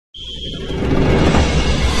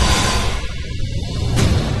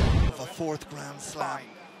4th Grand Slam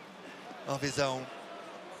of his own.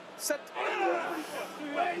 Set.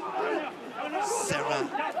 Serra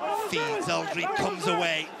feeds, Aldrit comes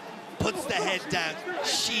away, puts the head down.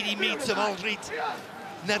 Sheedy meets him, Aldrit.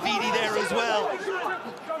 Navidi there as well.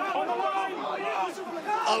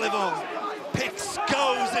 Olivon picks,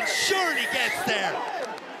 goes, and surely gets there.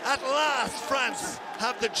 At last, France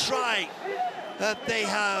have the try that they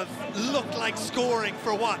have looked like scoring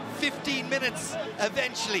for what, 15 minutes?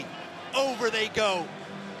 Eventually, over they go.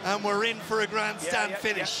 And we're in for a grandstand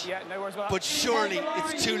finish. No worries about that. But surely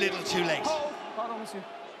it's too little too late.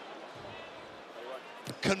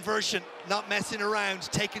 Conversion, not messing around,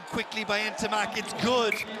 taken quickly by Ntamak. It's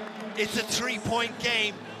good. It's a 3-point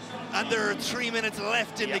game, and there are 3 minutes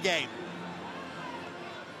left in the game.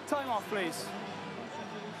 Time off, please.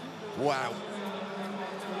 Wow.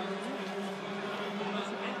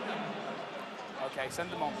 Okay,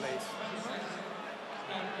 send them on, please.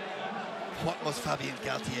 What must Fabien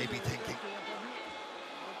Galtier be thinking?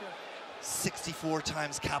 64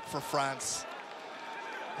 times cap for France.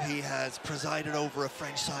 He has presided over a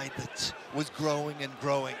French side that was growing and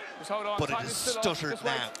growing, but it has stuttered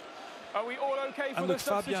now. Are we all okay for and the look,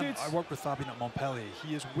 substitutes? Fabien, I worked with Fabien at Montpellier.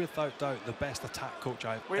 He is without doubt the best attack coach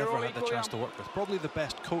I've ever had the chance to work with. Probably the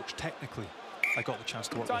best coach technically I got the chance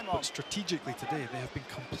to work with. But strategically today, they have been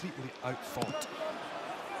completely outfought.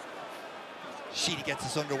 Sheedy gets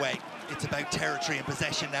us underway. It's about territory and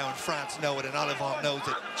possession now, and France know it, and Olivon knows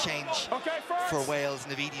it. Change for Wales.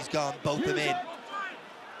 Navidi's gone, both them in.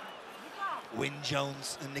 Wyn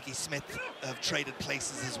Jones and Nicky Smith have traded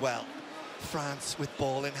places as well. France with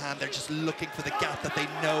ball in hand, they're just looking for the gap that they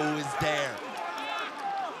know is there.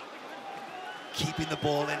 Keeping the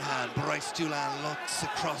ball in hand, Bryce Dulin looks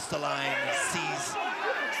across the line and sees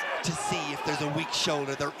to see if there's a weak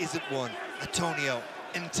shoulder. There isn't one. Antonio,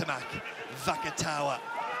 Ntamak, Vakatawa.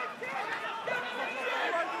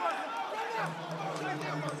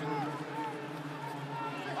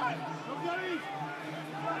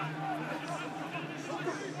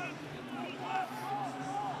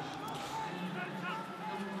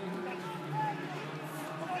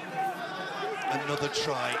 Another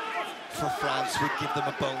try for France would give them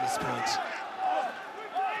a bonus point.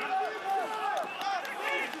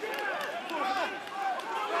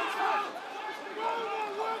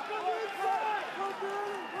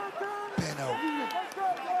 Beno,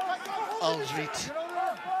 Aldrit,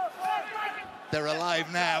 they're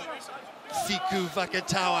alive now. Fiku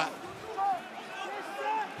Vakatawa.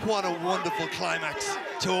 What a wonderful climax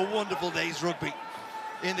to a wonderful day's rugby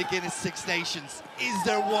in the Guinness Six Nations. Is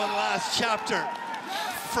there one last chapter?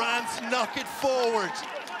 France knock it forward.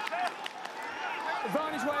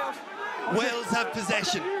 Advantage Wales. Wales have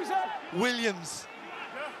possession. Williams,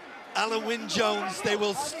 Alan Wyn Jones, they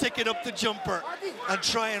will stick it up the jumper and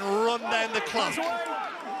try and run down the clock.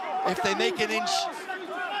 If they make an inch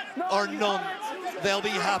or none, they'll be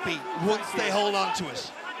happy once they hold on to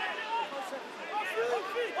it.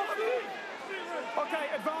 Okay,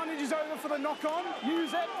 advantage is over for the knock-on.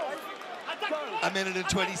 Use it. Go. A minute and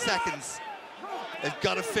 20 seconds. They've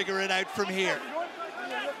got to figure it out from here.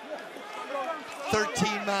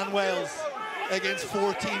 13-man Wales against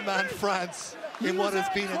 14-man France in what has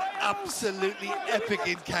been an absolutely epic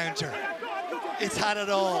encounter. It's had it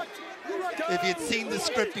all. If you'd seen the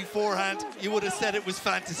script beforehand, you would have said it was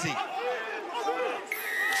fantasy.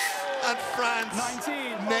 And France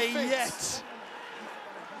may yet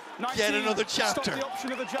get another chapter. Stop the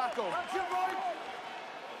option of the jackal.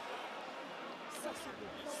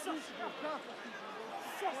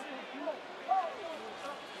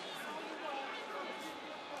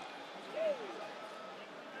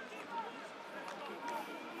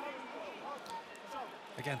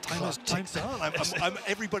 Again, time is time.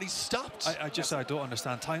 Everybody's stopped. I don't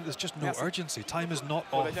understand. Time. There's just no urgency. Time is not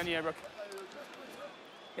off.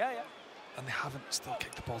 Yeah. And they haven't still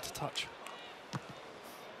kicked the ball to touch.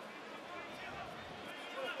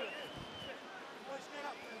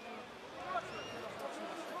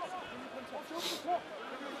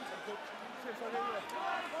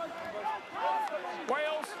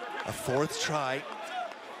 Wales. A fourth try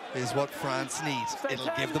is what France needs.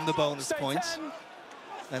 It'll give them the bonus points,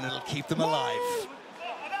 and it'll keep them alive.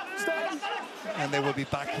 And they will be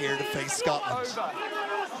back here to face Scotland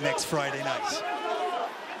next Friday night.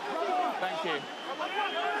 Thank you.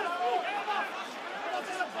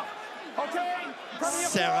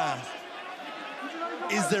 Serra.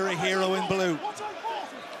 Is there a hero in blue?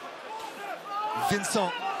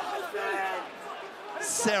 Vincent.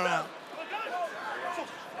 Serra.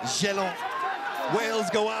 Gelon. Wales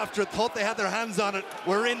go after it, thought they had their hands on it.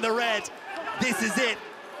 We're in the red. This is it.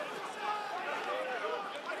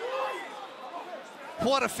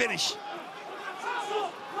 What a finish.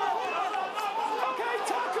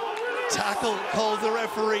 Tackle called the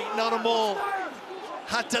referee, not a maul.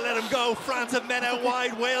 Had to let him go. France have men out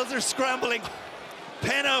wide. Wales are scrambling.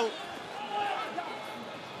 Peno.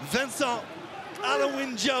 Vincent. Alan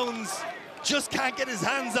Wynne-Jones just can't get his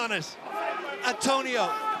hands on it.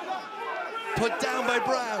 Antonio. Put down by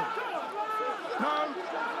Brown.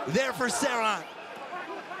 There for Serran.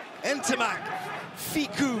 Ntamak.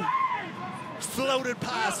 Ficou. Floated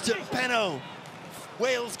past to Peno.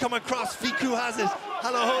 Wales come across. Ficou has it.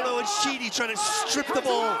 Halaholo and Sheedy trying to strip the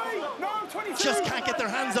ball. Just can't get their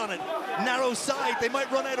hands on it. Narrow side. They might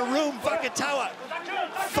run out of room. Vakatawa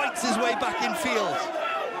fights his way back in field.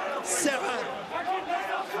 Serran.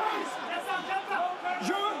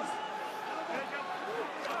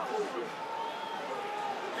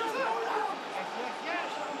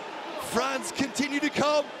 France continue to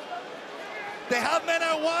come. They have men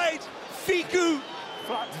out wide. Ficou.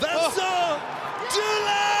 Vincent.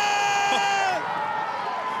 Dulac!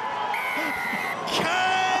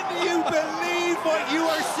 Can you believe what you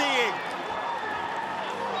are seeing?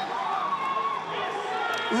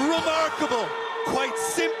 Remarkable. Quite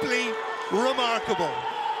simply remarkable.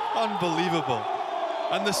 Unbelievable.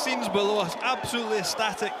 And the scenes below us, absolutely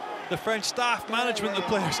ecstatic. The French staff, management, the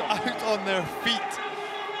players out on their feet.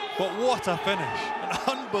 But what a finish. An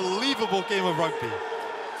unbelievable game of rugby.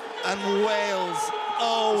 And Wales,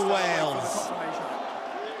 oh Wales.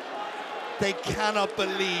 They cannot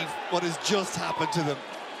believe what has just happened to them.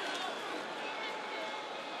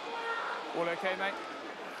 All okay, mate?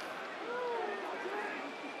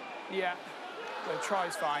 Yeah. The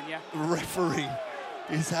try's fine, yeah. Referee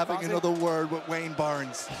is having another word with Wayne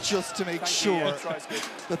Barnes just to make sure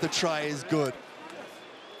that the try is good.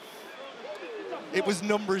 It was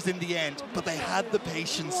numbers in the end, but they had the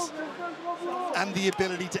patience and the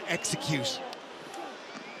ability to execute.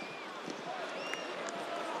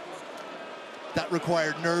 That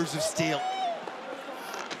required nerves of steel.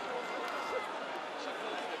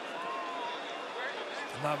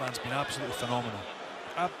 And that man's been absolutely phenomenal.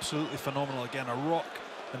 Absolutely phenomenal again. A rock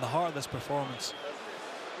in the heart of this performance.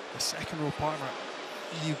 The second row partner.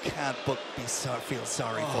 You can't but feel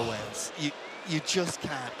sorry for Wales. You just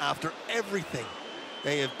can't. After everything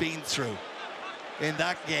they have been through in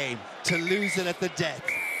that game, to lose it at the death.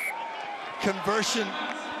 Conversion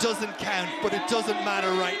doesn't count, but it doesn't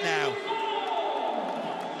matter right now.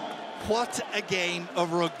 What a game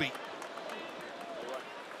of rugby.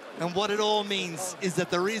 And what it all means is that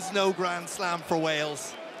there is no Grand Slam for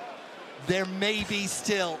Wales. There may be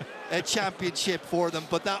still a championship for them,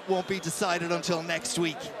 but that won't be decided until next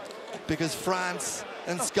week, because France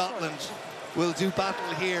and Scotland will do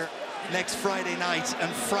battle here next Friday night,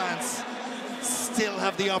 and France still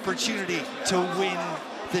have the opportunity to win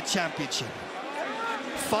the championship.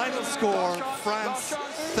 Final score, France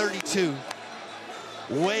 32,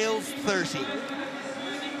 Wales 30.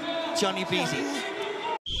 Johnny Beattie.